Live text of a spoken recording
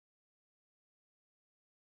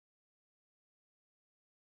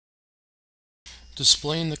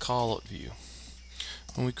Displaying the callout view.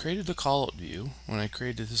 When we created the callout view, when I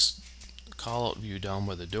created this callout view down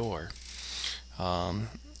by the door,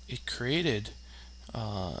 it created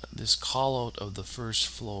this callout of the first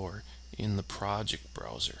floor in the project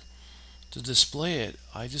browser. To display it,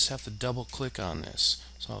 I just have to double click on this.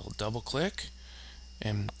 So I'll double click,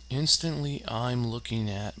 and instantly I'm looking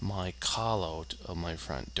at my callout of my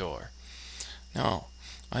front door. Now,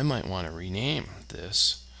 I might want to rename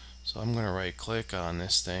this, so I'm going to right click on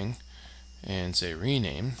this thing and say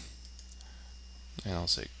rename, and I'll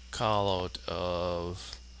say callout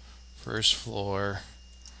of first floor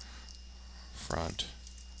front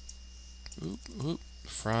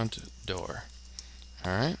front door.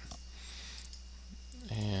 Alright,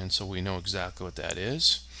 and so we know exactly what that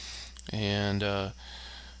is. And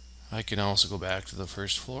I can also go back to the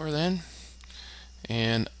first floor then,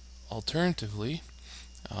 and alternatively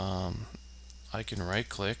I can right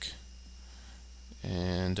click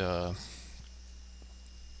and I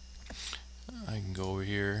can go over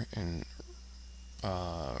here and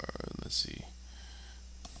let's see,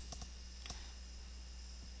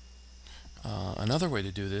 another way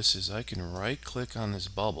to do this is I can right click on this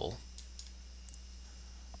bubble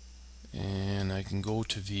and I can go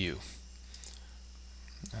to view,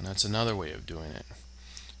 and that's another way of doing it.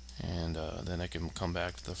 And then I can come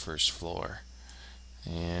back to the first floor,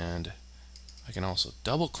 and I can also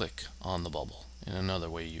double click on the bubble, in another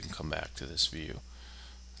way you can come back to this view.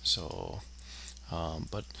 So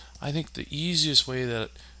but I think the easiest way that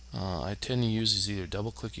I tend to use is either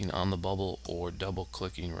double clicking on the bubble or double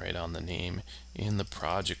clicking right on the name in the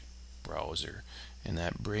project browser, and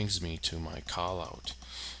that brings me to my callout.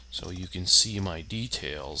 So you can see my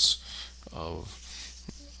details of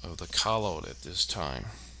the callout at this time.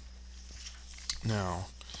 Now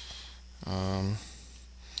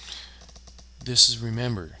this is,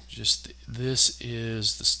 remember, just this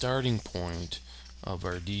is the starting point of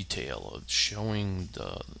our detail of showing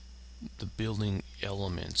the building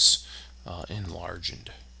elements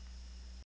enlarged.